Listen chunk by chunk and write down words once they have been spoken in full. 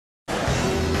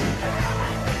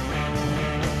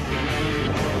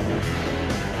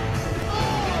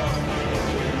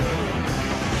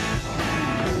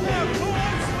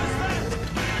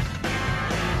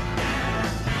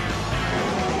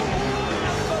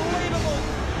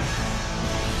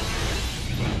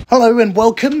Hello and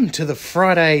welcome to the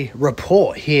Friday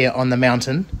report here on the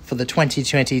mountain for the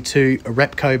 2022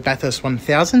 Repco Bathurst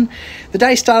 1000. The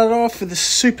day started off with the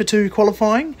Super 2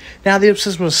 qualifying. Now this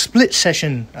was a split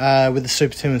session with the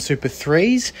Super 2 and Super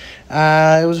 3s.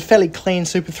 It was a fairly clean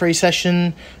Super 3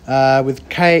 session with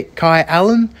Kai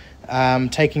Allen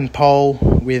taking pole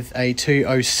with a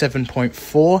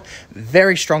 2:07.4.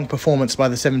 Very strong performance by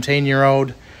the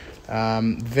 17-year-old.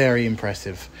 Very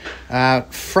impressive.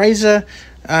 Fraser...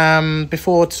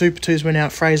 before Super 2s went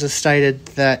out, Fraser stated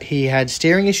that he had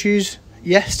steering issues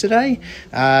yesterday.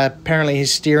 Apparently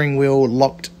his steering wheel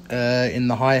locked in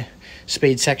the high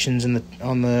speed sections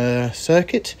on the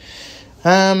circuit,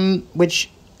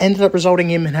 which ended up resulting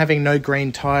in him having no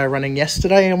green tyre running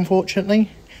yesterday,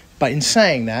 unfortunately. But in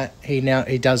saying that, he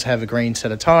does have a green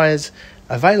set of tyres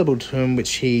available to him,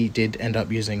 which he did end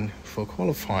up using for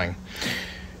qualifying.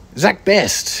 Zach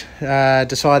Best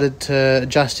decided to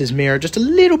adjust his mirror just a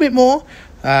little bit more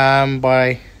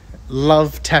by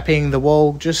love tapping the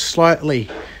wall just slightly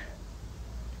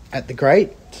at the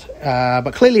grate.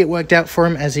 But clearly it worked out for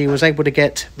him as he was able to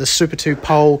get the Super 2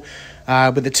 pole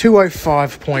with a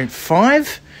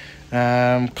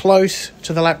 2:05.5. Close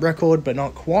to the lap record, but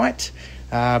not quite.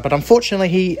 But unfortunately,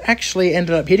 he actually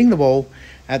ended up hitting the wall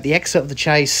at the exit of the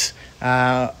chase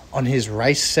on his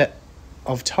race set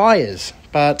of tyres.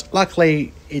 But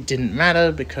luckily it didn't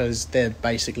matter because there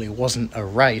basically wasn't a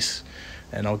race,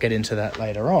 and I'll get into that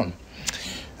later on.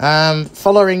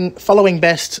 Following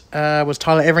Best was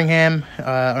Tyler Everingham,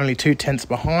 only 2 tenths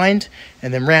behind,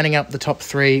 and then rounding up the top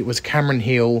 3 was Cameron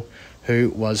Hill,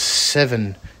 who was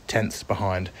 7 tenths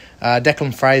behind.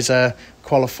 Declan Fraser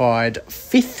qualified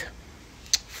 5th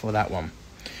for that one.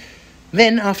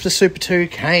 Then, after Super 2,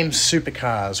 came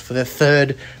Supercars for their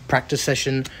third practice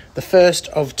session, the first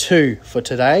of 2 for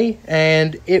today,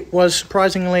 and it was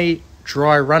surprisingly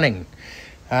dry running.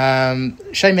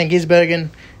 Shane Van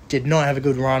Gisbergen did not have a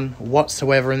good run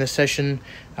whatsoever in this session.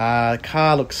 The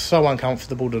car looked so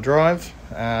uncomfortable to drive.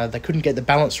 They couldn't get the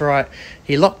balance right.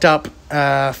 He locked up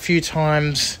a few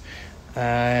times,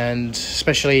 and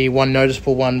especially one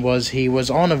noticeable one was he was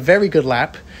on a very good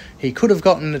lap. He could have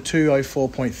gotten a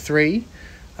 2:04.3.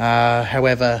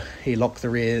 However, he locked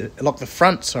the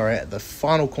front at the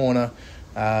final corner,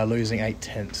 losing 8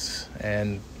 tenths.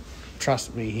 And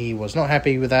trust me, he was not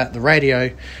happy with that. The radio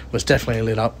was definitely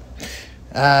lit up.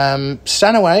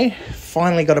 Stanaway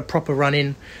finally got a proper run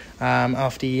in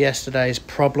after yesterday's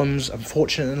problems.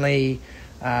 Unfortunately,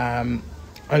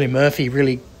 only Murphy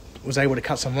really was able to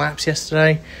cut some laps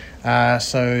yesterday.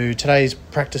 So today's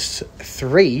practice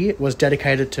 3 was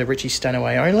dedicated to Richie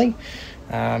Stanaway only.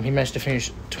 He managed to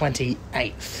finish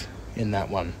 28th in that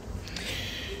one.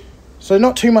 So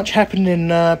not too much happened in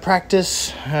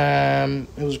practice,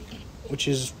 which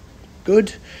is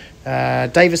good.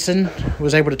 Davison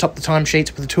was able to top the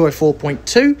timesheets with a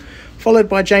 2:04.2, followed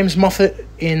by James Moffat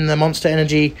in the Monster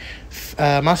Energy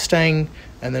Mustang,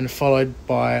 and then followed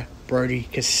by Brody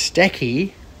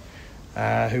Kostecki,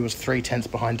 who was 3 tenths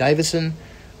behind Davison.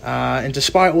 And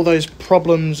despite all those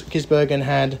problems Gisbergen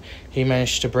had, he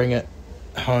managed to bring it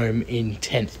home in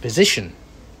 10th position.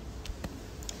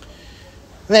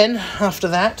 Then, after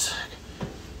that,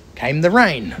 came the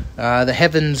rain. The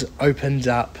heavens opened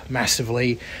up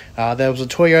massively. There was a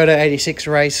Toyota 86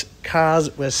 race. Cars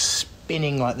were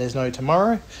spinning like there's no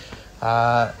tomorrow.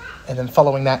 And then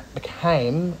following that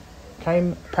came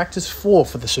practice 4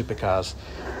 for the Supercars.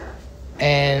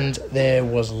 And there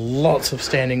was lots of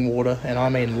standing water, and I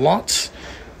mean lots,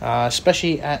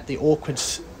 especially at the awkward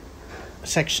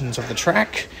sections of the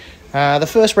track. The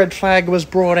first red flag was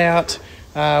brought out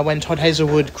when Todd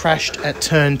Hazelwood crashed at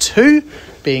turn 2,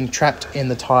 being trapped in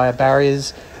the tyre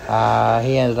barriers.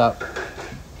 He ended up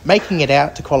making it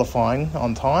out to qualifying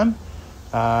on time.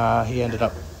 He ended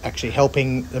up actually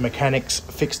helping the mechanics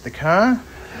fix the car.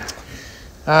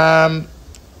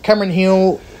 Cameron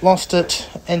Hill lost it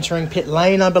entering pit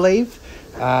lane, I believe.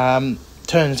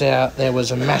 Turns out there was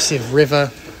a massive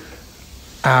river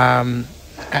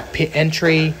at pit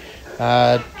entry.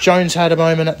 Jones had a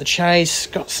moment at the chase,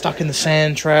 got stuck in the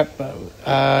sand trap, but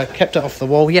kept it off the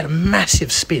wall. He had a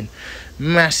massive spin.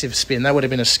 That would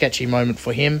have been a sketchy moment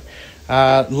for him.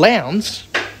 Lowndes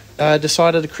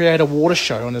decided to create a water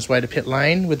show on his way to pit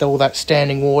lane with all that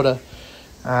standing water,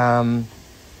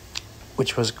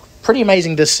 which was pretty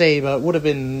amazing to see, but it would have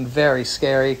been very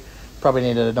scary. Probably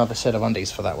needed another set of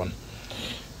undies for that one.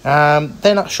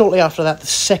 Then shortly after that, the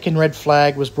second red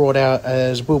flag was brought out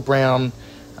as Will Brown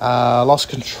lost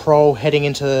control heading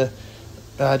into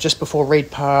just before Reed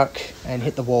Park and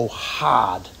hit the wall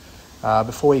hard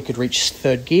before he could reach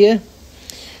third gear.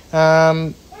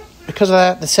 because of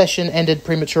that, the session ended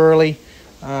prematurely,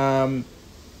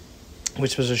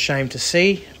 which was a shame to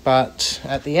see. But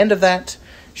at the end of that,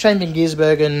 Shane van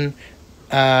Gisbergen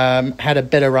had a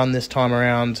better run this time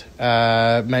around,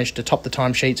 managed to top the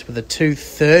timesheets with a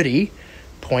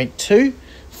 2:30.2,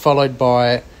 followed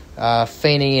by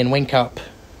Feeney and Winkup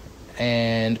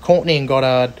and Courtney and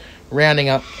Goddard rounding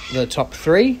up the top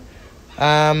three.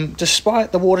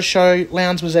 Despite the water show,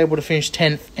 Lowndes was able to finish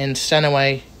 10th, and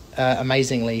Stanaway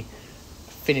amazingly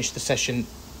finished the session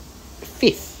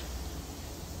 5th.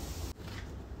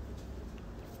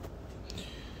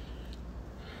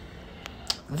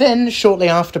 Then, shortly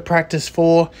after practice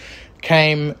 4,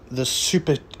 came the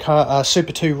Super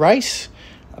 2 race,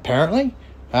 apparently.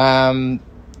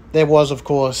 There was, of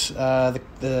course,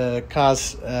 the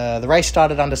cars. The race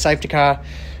started under safety car.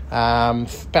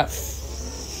 About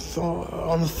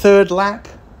on the third lap,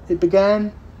 it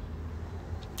began.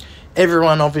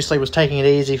 Everyone obviously was taking it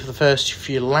easy for the first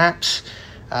few laps.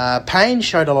 Payne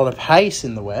showed a lot of pace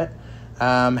in the wet.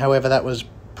 However, that was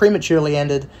prematurely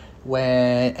ended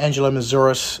where Angelo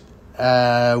Mazouris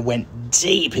went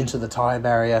deep into the tyre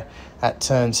barrier at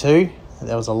turn 2.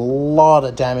 There was a lot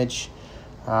of damage.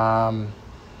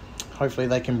 Hopefully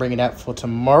they can bring it out for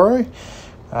tomorrow.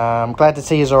 I'm glad to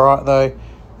see he's all right, though.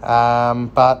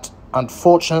 But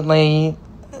unfortunately,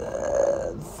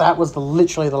 that was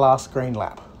literally the last green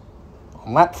lap.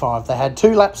 On lap 5, they had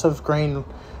 2 laps of green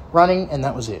running, and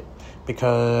that was it.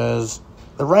 Because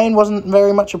the rain wasn't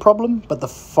very much a problem, but the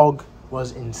fog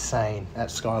was insane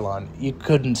at Skyline. You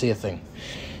couldn't see a thing.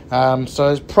 So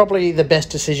it's probably the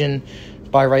best decision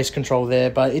by race control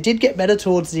there. But it did get better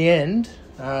towards the end.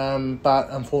 But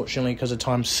unfortunately, because of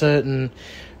time certain,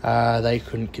 they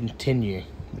couldn't continue,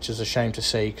 which is a shame to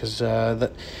see, because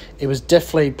it was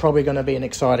definitely probably going to be an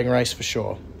exciting race for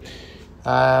sure.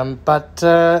 But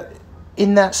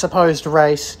in that supposed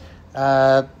race,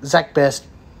 Zach Best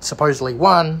supposedly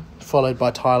won, followed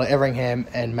by Tyler Everingham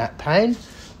and Matt Payne.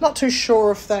 Not too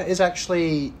sure if that is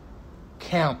actually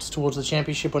counts towards the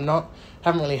championship or not.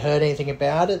 Haven't really heard anything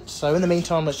about it. So in the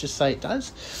meantime, let's just say it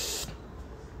does.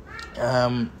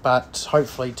 But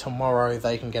hopefully tomorrow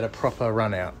they can get a proper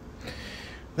run out.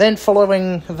 Then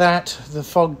following that, the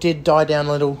fog did die down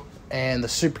a little, and the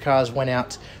supercars went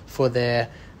out for their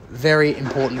very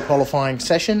important qualifying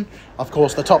session. Of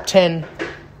course, the top 10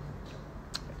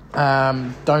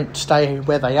 don't stay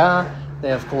where they are.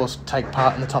 They, of course, take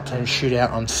part in the top 10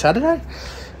 shootout on Saturday.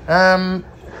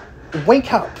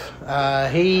 Winkup,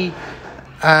 he...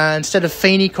 instead of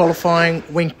Feeney qualifying,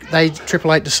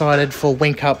 Triple Eight decided for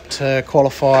Winkup to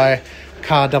qualify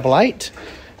car 88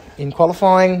 in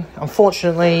qualifying.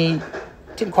 Unfortunately,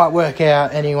 didn't quite work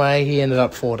out anyway. He ended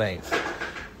up 14th.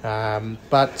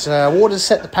 But Waters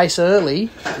set the pace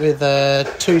early with a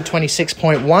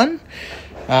 2:26.1.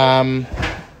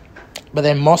 But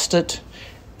then Mostert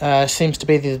seems to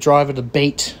be the driver to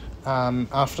beat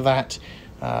after that.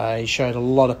 He showed a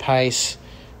lot of pace.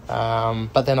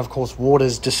 But then, of course,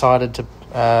 Waters decided to,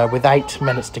 with 8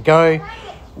 minutes to go,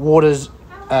 Waters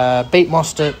beat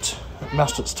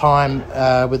Mostert's time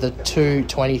with a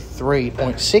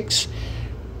 2:23.6,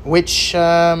 which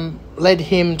led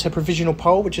him to provisional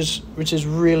pole, which is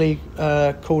really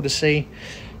cool to see.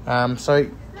 So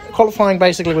qualifying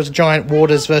basically was giant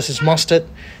Waters versus Mostert.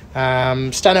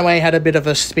 Stanaway had a bit of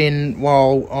a spin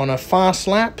while on a fast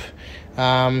lap.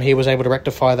 He was able to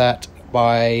rectify that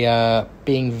by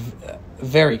being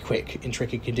very quick in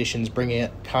tricky conditions, bringing a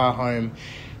car home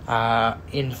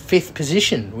in 5th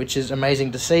position, which is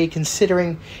amazing to see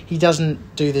considering he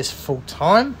doesn't do this full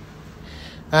time.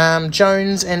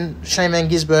 Jones and Shane van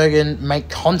Gisbergen make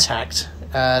contact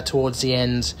towards the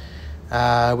end,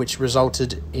 which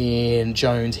resulted in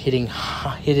Jones hitting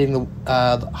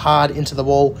the hard into the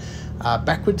wall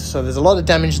backwards. So there's a lot of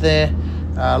damage there,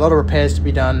 a lot of repairs to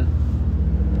be done.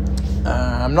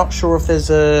 I'm not sure if there's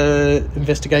a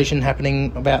investigation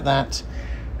happening about that.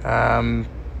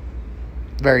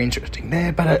 Very interesting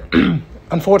there, but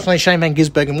unfortunately Shane van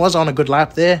Gisbergen was on a good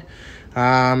lap there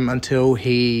until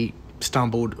he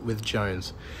stumbled with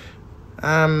Jones.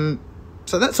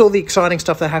 So that's all the exciting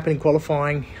stuff that happened in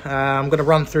qualifying. I'm going to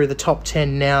run through the top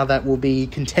 10 now that will be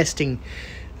contesting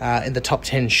in the top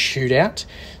 10 shootout.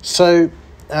 So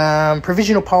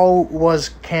provisional pole was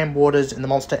Cam Waters in the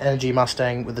Monster Energy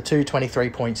Mustang with a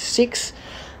 2:23.6,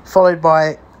 followed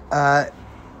by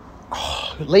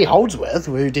Lee Holdsworth,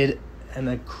 who did an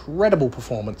incredible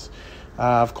performance.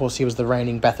 Of course, he was the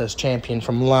reigning Bathurst champion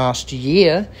from last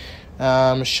year,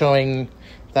 showing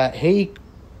that he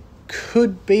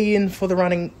could be in for the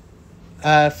running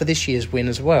for this year's win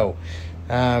as well.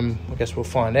 I guess we'll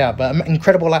find out. But an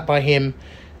incredible lap by him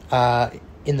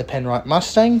in the Penrite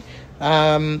Mustang.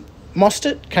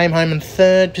 Mostert came home in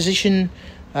 3rd position,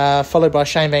 followed by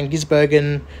Shane Van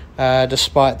Gisbergen,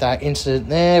 despite that incident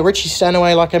there. Richie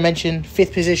Stanaway, like I mentioned,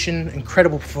 5th position.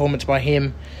 Incredible performance by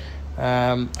him.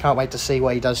 Can't wait to see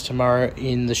what he does tomorrow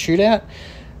in the shootout.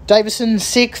 Davison,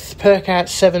 6th. Percat,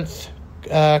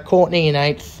 7th. Courtney in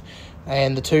 8th.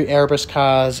 And the 2 Erebus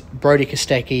cars, Brody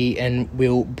Kostecki and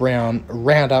Will Brown,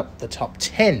 round up the top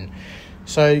 10.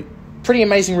 So, pretty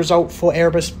amazing result for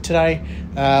Erebus today.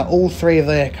 All 3 of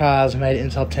their cars made it in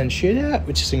the top 10 shootout,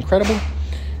 which is incredible.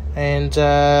 And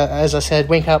as I said,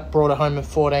 Winkup brought it home in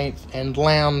 14th, and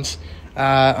Lowndes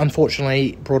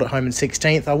unfortunately brought it home in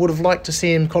 16th. I would have liked to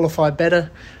see him qualify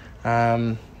better,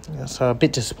 so a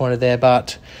bit disappointed there.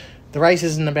 But the race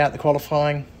isn't about the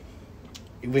qualifying.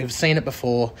 We've seen it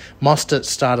before. Mostert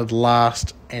started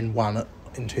last and won it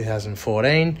in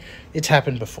 2014. It's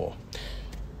happened before.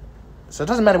 So it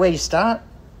doesn't matter where you start.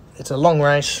 It's a long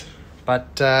race,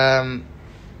 but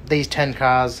these 10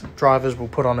 cars, drivers will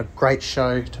put on a great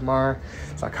show tomorrow.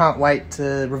 So I can't wait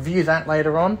to review that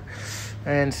later on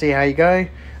and see how you go.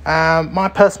 My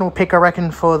personal pick, I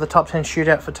reckon, for the top 10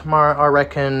 shootout for tomorrow, I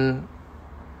reckon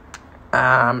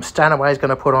Stanaway is going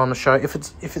to put on a show. If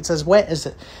it's as wet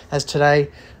as today,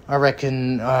 I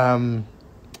reckon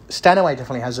Stanaway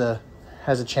definitely has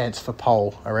a chance for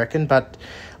pole, I reckon. But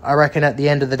I reckon at the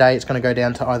end of the day, it's going to go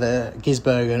down to either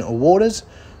Gisbergen or Waters.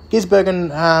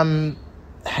 Gisbergen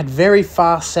had very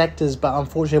fast sectors, but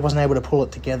unfortunately wasn't able to pull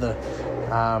it together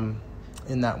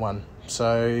in that one.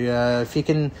 So if you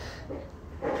can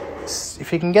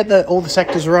get all the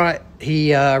sectors right,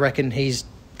 I reckon he's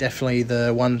definitely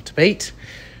the one to beat.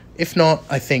 If not,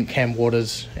 I think Cam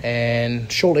Waters,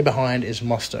 and shortly behind is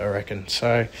Mostert, I reckon.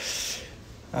 So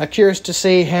curious to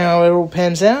see how it all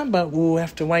pans out, but we'll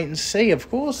have to wait and see, of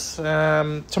course.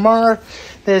 Tomorrow,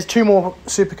 there's 2 more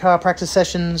Supercar practice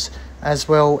sessions, as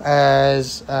well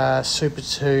as Super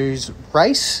 2's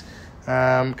race.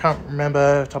 Can't remember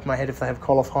off the top of my head if they have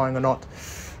qualifying or not,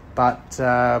 but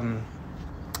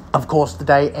of course the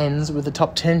day ends with the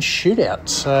top 10 shootout.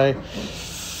 So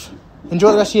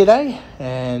enjoy the rest of your day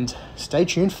and stay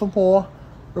tuned for more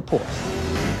reports.